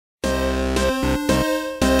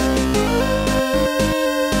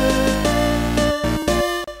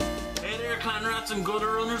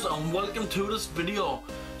to this video.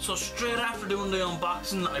 So straight after doing the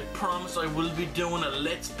unboxing, I promise I will be doing a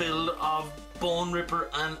let's build of Boneripper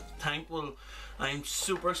and Thanquol. I'm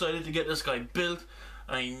super excited to get this guy built.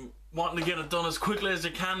 I'm wanting to get it done as quickly as I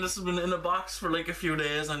can. This has been in the box for like a few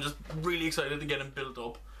days. I'm just really excited to get him built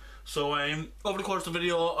up. So over the course of the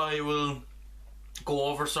video, I will go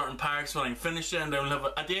over certain parts when I'm finished, and then we'll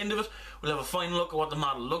have at the end of it, we'll have a final look at what the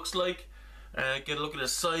model looks like. Get a look at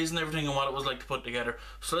his size and everything and what it was like to put together.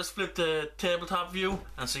 So let's flip the tabletop view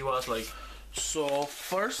and see what it's like. So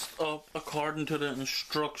first up, according to the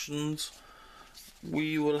instructions,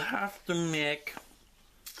 we will have to make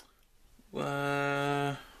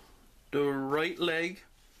the right leg,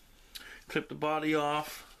 clip the body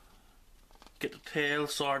off, get the tail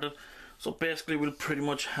sorted. So basically we'll pretty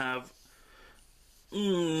much have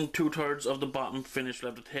 2/3 of the bottom finished.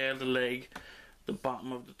 We'll have the tail, the leg, the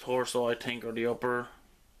bottom of the torso, I think, or the upper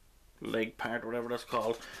leg part, whatever that's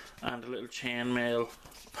called, and the little chainmail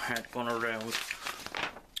part going around.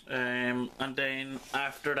 And then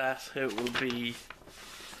after that, it will be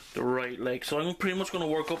the right leg. So I'm pretty much going to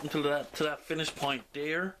work up until that finished point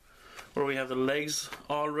there, where we have the legs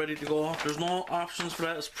all ready to go. There's no options for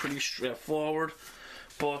that. It's pretty straightforward,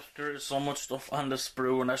 but there is so much stuff on the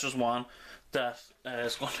sprue, and that's just one that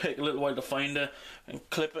it's going to take a little while to find it and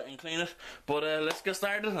clip it and clean it. But let's get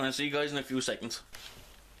started, and I'll see you guys in a few seconds.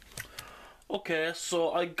 Okay,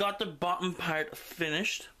 so I got the bottom part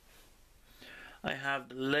finished. I have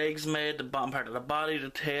the legs made, the bottom part of the body, the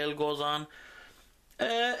tail goes on.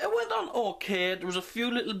 It went on okay. There was a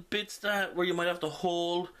few little bits that where you might have to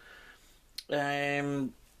hold.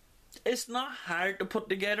 It's not hard to put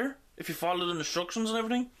together if you follow the instructions and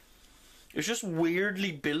everything. It's just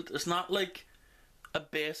weirdly built. It's not like a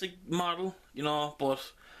basic model, you know,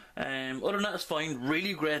 but other than that, it's fine.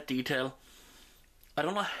 Really great detail. I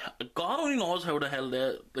don't know, God only knows how the hell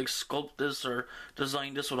they like sculpt this or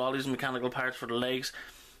design this with all these mechanical parts for the legs,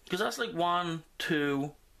 because that's like 1,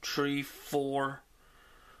 2, 3, 4,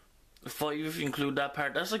 5 if you include that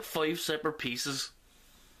part. That's like 5 separate pieces.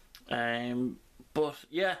 But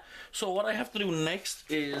yeah, so what I have to do next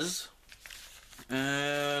is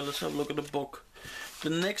let's have a look at the book. The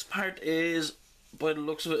next part is, by the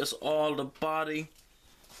looks of it, it's all the body.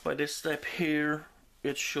 By this step here,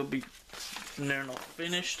 it should be near enough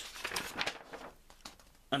finished,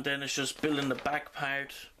 and then it's just building the back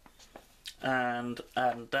part and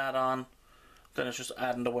adding that on. Then it's just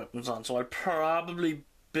adding the weapons on. So I'll probably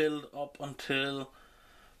build up until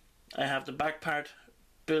I have the back part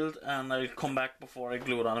built, and I'll come back before I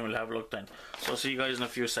glue it on and we'll have a look then. So I'll see you guys in a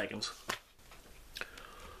few seconds.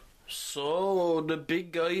 So the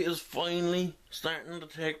big guy is finally starting to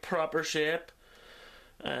take proper shape.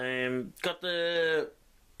 Got the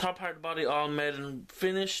top part of the body all made and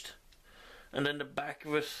finished, and then the back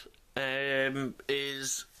of it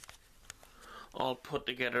is all put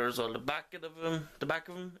together as well. The back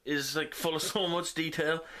of him is like full of so much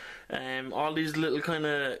detail. All these little kind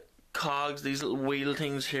of cogs, these little wheel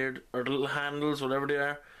things here, or the little handles, whatever they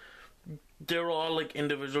are, they're all like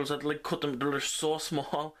individuals. I had to like cut them. They're so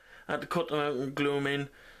small. I had to cut them out and glue them in.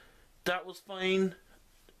 That was fine.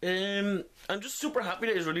 I'm just super happy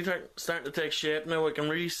that he's really starting to take shape now. I can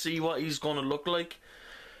really see what he's going to look like.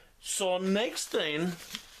 So next thing,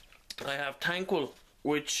 I have Thanquol,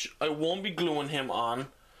 which I won't be gluing him on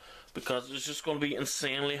because it's just going to be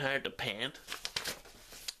insanely hard to paint.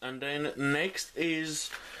 And then next is,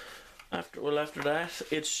 after that,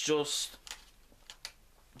 it's just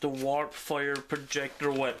the warp fire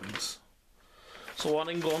projector weapons. So what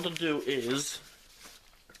I'm going to do is,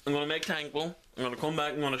 I'm going to make Thanquol, I'm going to come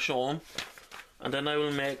back, I'm going to show him, and then I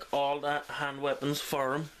will make all the hand weapons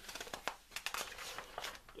for him,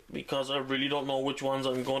 because I really don't know which ones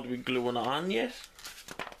I'm going to be gluing on yet.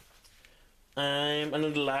 And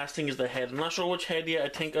then the last thing is the head. I'm not sure which head yet. I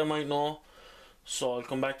think I might know, so I'll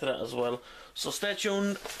come back to that as well. So stay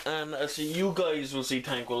tuned, and I'll see you guys will see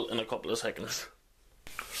Thanquol in a couple of seconds.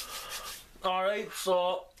 Alright,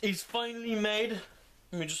 so he's finally made.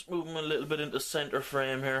 Let me just move him a little bit into center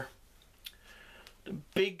frame here. The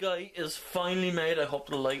big guy is finally made. I hope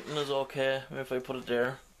the lighting is okay. Maybe if I put it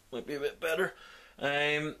there, might be a bit better.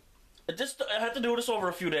 I had to do this over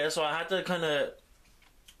a few days, so I had to kind of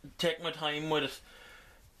take my time with it.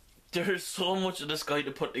 There's so much of this guy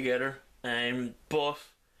to put together, but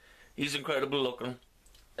he's incredible looking.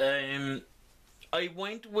 I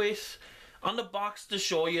went with, on the box to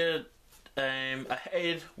show you, a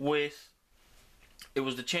head with, it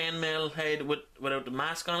was the chainmail head without the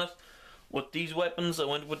mask on it. With these weapons, I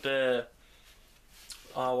went with the,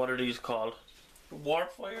 what are these called?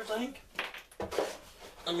 Warp fires, I think.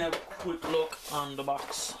 Let me have a quick look on the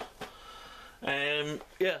box.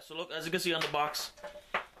 Yeah, so look, as you can see on the box,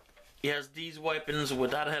 he has these weapons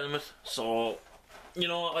with that helmet. So, you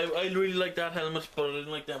know, I really like that helmet, but I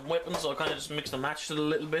didn't like them weapons, so I kind of just mixed and matched it a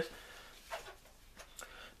little bit.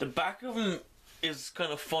 The back of him is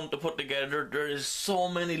kind of fun to put together. There is so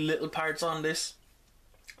many little parts on this.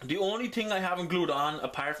 The only thing I haven't glued on,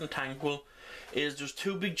 apart from Thanquol, is there's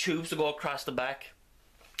two big tubes to go across the back.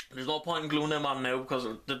 There's no point in gluing them on now because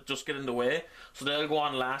they'll just get in the way. So they'll go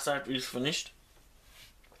on last after he's finished.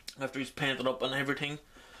 After he's painted up and everything.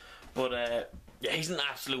 But yeah, he's an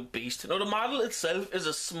absolute beast. Now the model itself is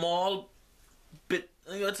a small bit,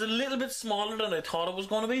 it's a little bit smaller than I thought it was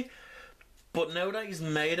going to be. But now that he's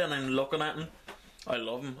made and I'm looking at him, I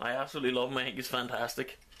love him. I absolutely love him. I think he's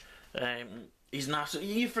fantastic. He's not.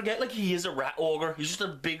 You forget, like, he is a rat ogre. He's just a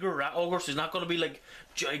bigger rat ogre, so he's not going to be like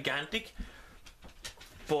gigantic.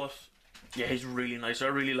 But yeah, he's really nice. I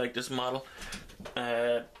really like this model.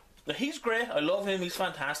 He's great. I love him. He's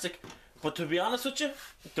fantastic. But to be honest with you,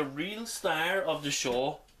 the real star of the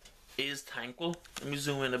show is Thanquol. Let me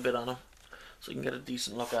zoom in a bit on him so you can get a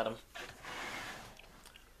decent look at him.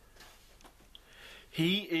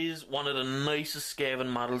 He is one of the nicest Skaven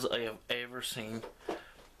models I have ever seen.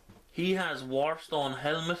 He has Warstone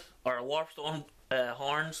helmet, or Warstone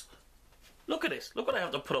horns. Look at this. Look what I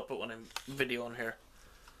have to put up with when I'm videoing here.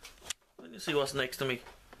 Let me see what's next to me.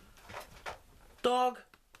 Dog,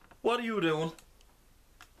 what are you doing?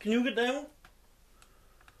 Can you get down?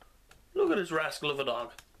 Look at this rascal of a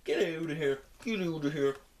dog. Get out of here. Get out of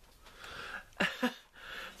here.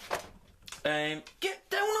 Get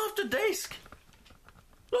down off the desk.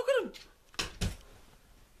 Look at him.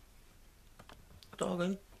 Dog,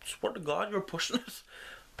 I swear to God you're pushing it.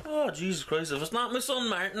 Oh, Jesus Christ. If it's not my son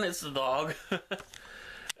Martin, it's the dog.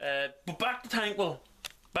 But back to Thanquol.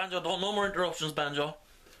 Banjo, don't, no more interruptions, Banjo.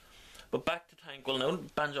 But back to Thanquol now.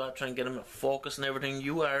 Banjo, I try and get him to focus and everything.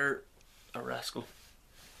 You are a rascal.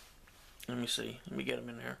 Let me see. Let me get him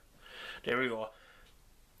in here. There we go.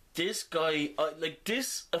 This guy, like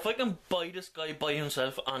this, if I can buy this guy by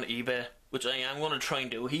himself on eBay, which I am going to try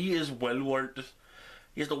and do, he is well worth it.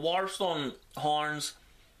 He has the Warstone horns.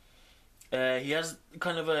 He has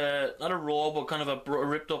kind of a, not a robe, but kind of a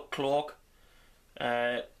ripped up cloak.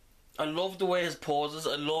 I love the way his poses.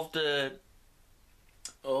 I love the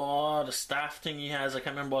staff thing he has. I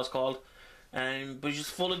can't remember what it's called. But he's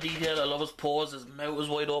just full of detail. I love his pose. His mouth is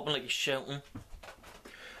wide open like he's shouting.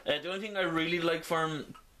 The only thing I really like for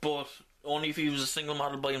him, but only if he was a single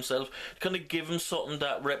model by himself, kind of give him something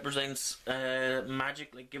that represents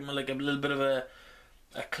magic. Like give him like a little bit of a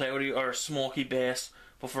cloudy or smoky base.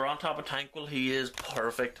 But for on top of Thanquol, he is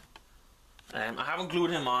perfect. I haven't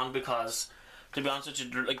glued him on because, to be honest with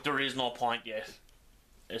you, there is no point yet.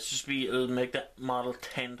 It'll make that model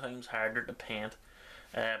 10 times harder to paint.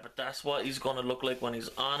 But that's what he's going to look like when he's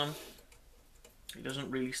on him. He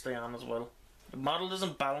doesn't really stay on as well. The model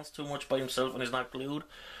doesn't balance too much by himself when he's not glued.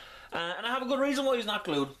 And I have a good reason why he's not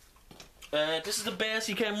glued. This is the base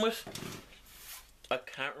he came with. I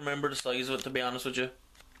can't remember the size of it, to be honest with you.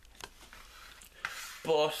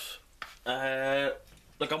 But,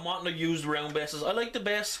 like, I'm wanting to use round bases. I like the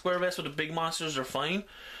base, square base with the big monsters, are fine.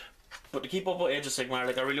 But to keep up with Age of Sigmar,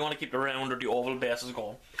 like, I really want to keep the round or the oval bases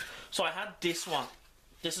going. So I had this one.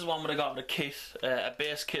 This is one that I got with a kit, a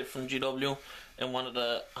base kit from GW in one of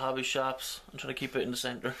the hobby shops. I'm trying to keep it in the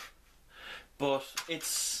centre. But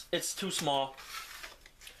it's too small.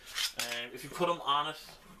 If you put him on it,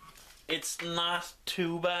 it's not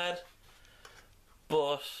too bad.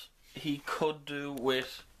 But he could do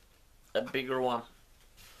with a bigger one.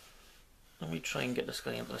 Let me try and get this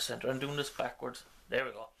guy into the centre. I'm doing this backwards. There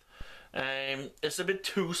we go. It's a bit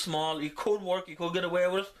too small. He could work, you could get away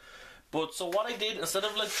with it. But so what I did, instead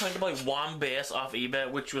of like trying to buy one base off eBay,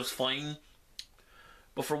 which was fine,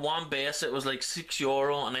 but for one base it was like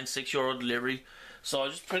 €6 and then €6 delivery. So I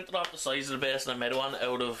just printed off the size of the base and I made one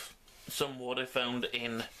out of some wood I found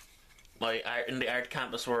in the art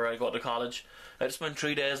campus where I go to college. I just spend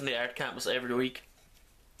 3 days in the art campus every week,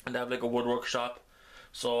 and they have like a woodwork shop.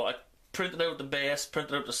 So I printed out the base,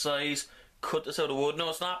 printed out the size, cut this out of wood. No,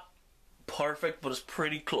 it's not perfect, but it's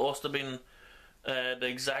pretty close to being the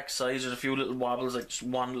exact size. There's a few little wobbles, like just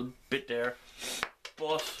one little bit there.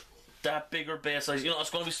 But that bigger base size, you know, it's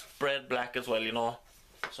going to be spread black as well, you know,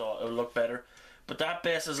 so it'll look better. But that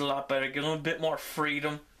base is a lot better. It gives them a bit more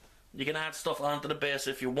freedom. You can add stuff onto the base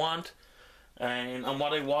if you want. And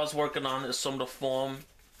what I was working on is some of the foam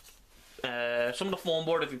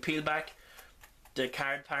board. If you peel back the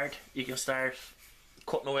card part, you can start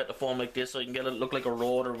cutting away at the foam like this, so you can get it look like a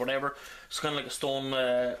road or whatever. It's kind of like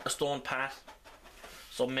a stone path.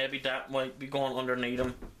 So maybe that might be going underneath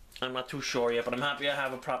them. I'm not too sure yet, but I'm happy I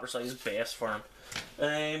have a proper size base for him.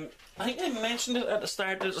 I think I mentioned it at the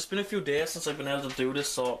start. It's been a few days since I've been able to do this,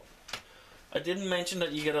 so I didn't mention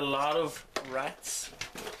that you get a lot of rats.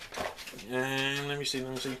 Let me see.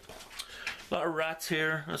 A lot of rats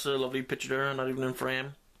here. That's a lovely picture there, not even in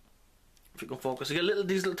frame. If you can focus, you get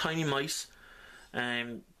these little tiny mice.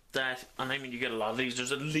 And I mean, you get a lot of these.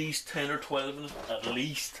 There's at least 10 or 12 of them, at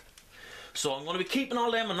least. So I'm going to be keeping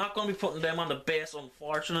all them. I'm not going to be putting them on the base,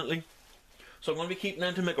 unfortunately. So I'm going to be keeping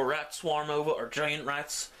them to make a rat swarm out of it, or giant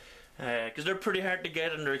rats, because they're pretty hard to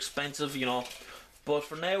get and they're expensive, you know. But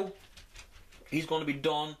for now, he's going to be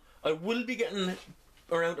done. I will be getting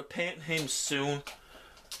around to painting him soon.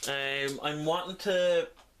 I'm wanting to.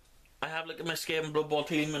 I have like my Skaven Blood Bowl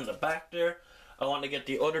team in the back there. I want to get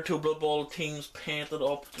the other 2 Blood Bowl teams painted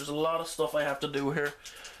up. There's a lot of stuff I have to do here.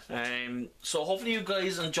 So hopefully you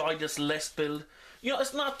guys enjoyed this list build. You know,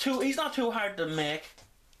 he's not too hard to make.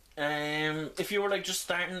 If you were like just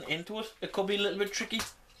starting into it, it could be a little bit tricky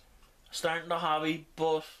starting the hobby,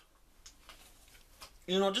 but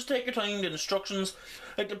you know, just take your time. The instructions,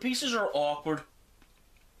 like the pieces are awkward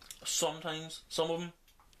sometimes, some of them.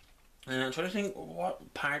 And I'm trying to think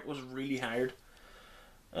what part was really hard.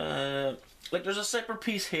 Like there's a separate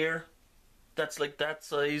piece here that's like that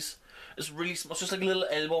size. It's really small. It's just like a little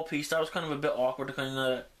elbow piece. That was kind of a bit awkward to kind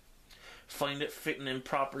of find it fitting in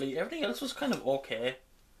properly. Everything else was kind of okay.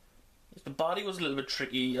 The body was a little bit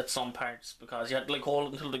tricky at some parts because you had to like hold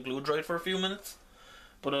it until the glue dried for a few minutes.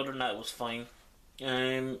 But other than that, it was fine.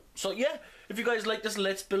 So yeah, if you guys like this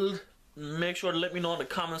Let's Build, make sure to let me know in the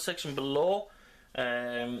comment section below.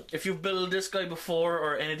 If you've built this guy before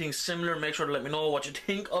or anything similar, make sure to let me know what you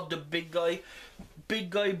think of the big guy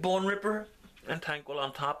Boneripper and Thanquol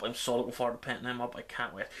on top. I'm so looking forward to painting him up. I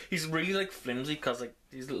can't wait. He's really like flimsy because like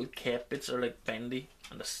these little cape bits are like bendy,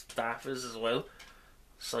 and the staff is as well.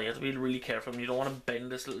 So you have to be really careful. You don't want to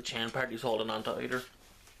bend this little chain part he's holding onto either.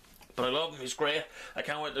 But I love him. He's great. I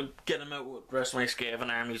can't wait to get him out with the rest of my Skaven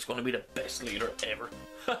army. He's going to be the best leader ever.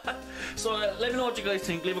 So let me know what you guys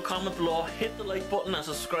think. Leave a comment below. Hit the like button and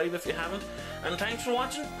subscribe if you haven't. And thanks for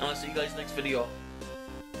watching. And I'll see you guys next video.